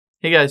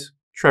Hey guys,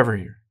 Trevor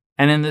here.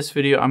 And in this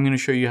video, I'm going to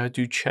show you how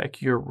to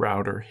check your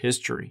router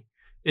history.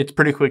 It's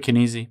pretty quick and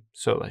easy,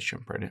 so let's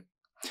jump right in.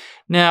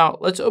 Now,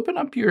 let's open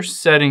up your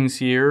settings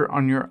here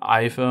on your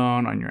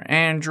iPhone, on your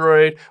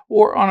Android,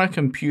 or on a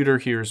computer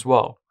here as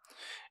well.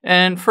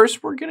 And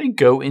first, we're going to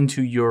go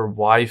into your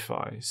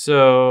Wi-Fi.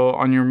 So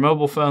on your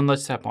mobile phone,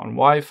 let's tap on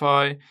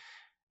Wi-Fi.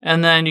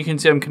 And then you can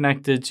see I'm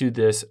connected to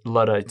this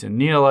Luddites and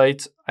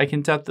Neolites. I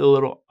can tap the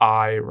little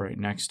I right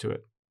next to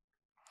it.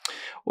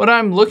 What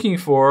I'm looking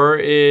for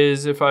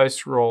is, if I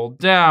scroll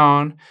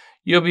down,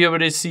 you'll be able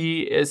to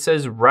see it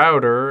says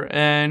router,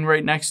 and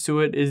right next to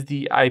it is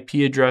the IP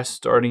address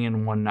starting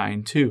in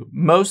 192.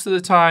 Most of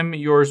the time,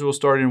 yours will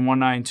start in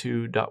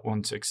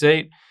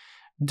 192.168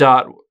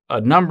 dot a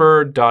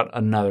number dot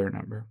another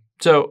number.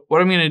 So what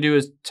I'm going to do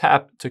is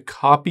tap to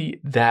copy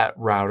that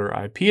router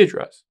IP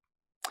address.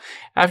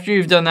 After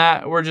you've done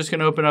that, we're just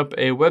going to open up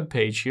a web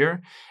page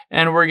here,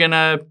 and we're going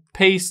to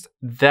paste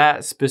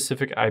that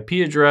specific IP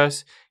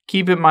address.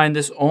 Keep in mind,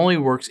 this only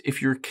works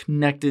if you're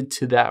connected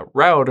to that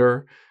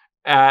router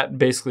at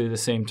basically the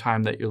same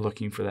time that you're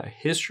looking for that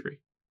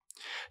history.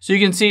 So you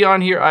can see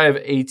on here, I have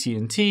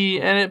AT&T,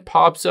 and it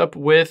pops up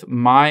with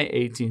my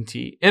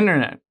AT&T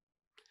internet.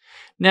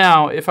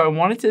 Now, if I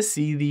wanted to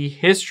see the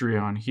history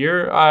on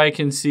here, I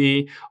can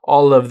see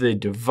all of the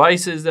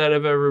devices that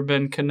have ever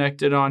been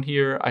connected on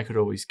here. I could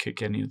always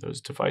kick any of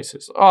those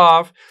devices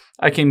off.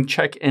 I can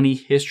check any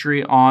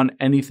history on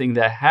anything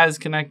that has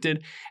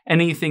connected,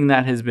 anything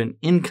that has been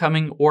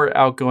incoming or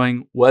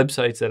outgoing,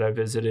 websites that I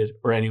visited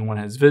or anyone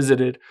has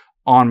visited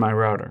on my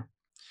router.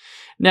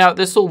 Now,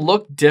 this will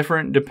look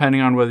different depending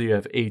on whether you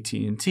have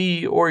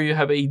AT&T or you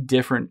have a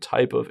different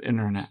type of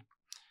internet.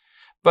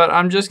 But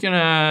I'm just going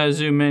to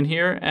zoom in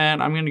here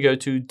and I'm going to go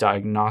to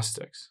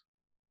diagnostics.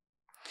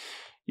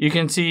 You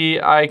can see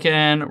I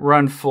can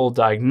run full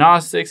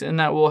diagnostics, and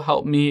that will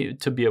help me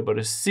to be able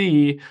to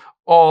see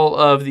all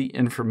of the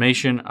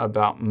information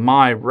about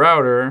my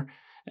router.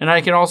 And I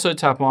can also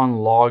tap on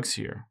logs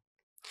here.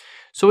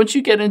 So once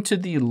you get into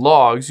the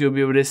logs, you'll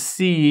be able to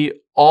see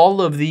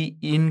all of the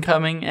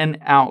incoming and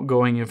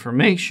outgoing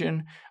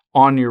information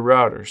on your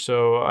router.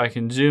 So I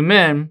can zoom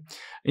in,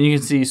 and you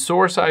can see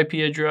source IP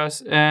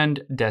address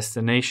and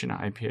destination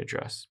IP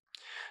address.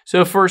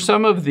 So for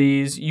some of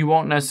these, you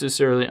won't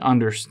necessarily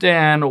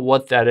understand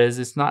what that is.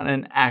 It's not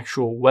an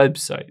actual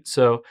website.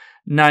 So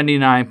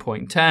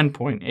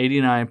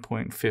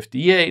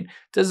 99.10.89.58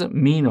 doesn't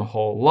mean a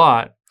whole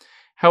lot.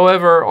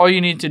 However, all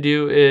you need to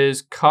do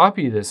is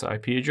copy this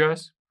IP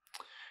address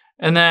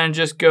and then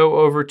just go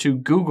over to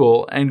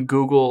Google and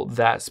Google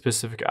that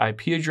specific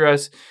IP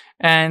address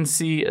and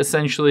see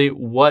essentially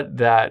what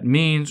that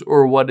means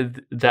or what is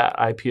that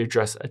IP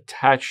address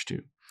attached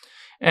to.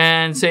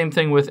 And same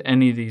thing with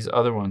any of these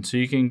other ones. So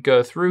you can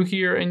go through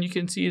here and you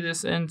can see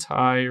this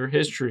entire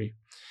history.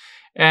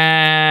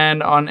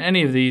 And on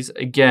any of these,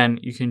 again,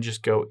 you can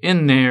just go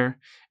in there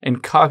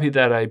and copy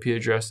that IP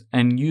address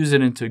and use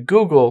it into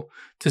Google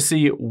to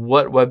see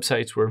what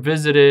websites were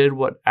visited,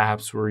 what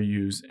apps were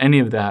used, any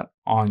of that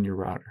on your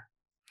router.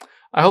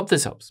 I hope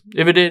this helps.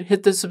 If it did,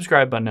 hit the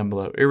subscribe button down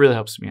below. It really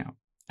helps me out.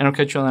 And I'll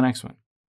catch you on the next one.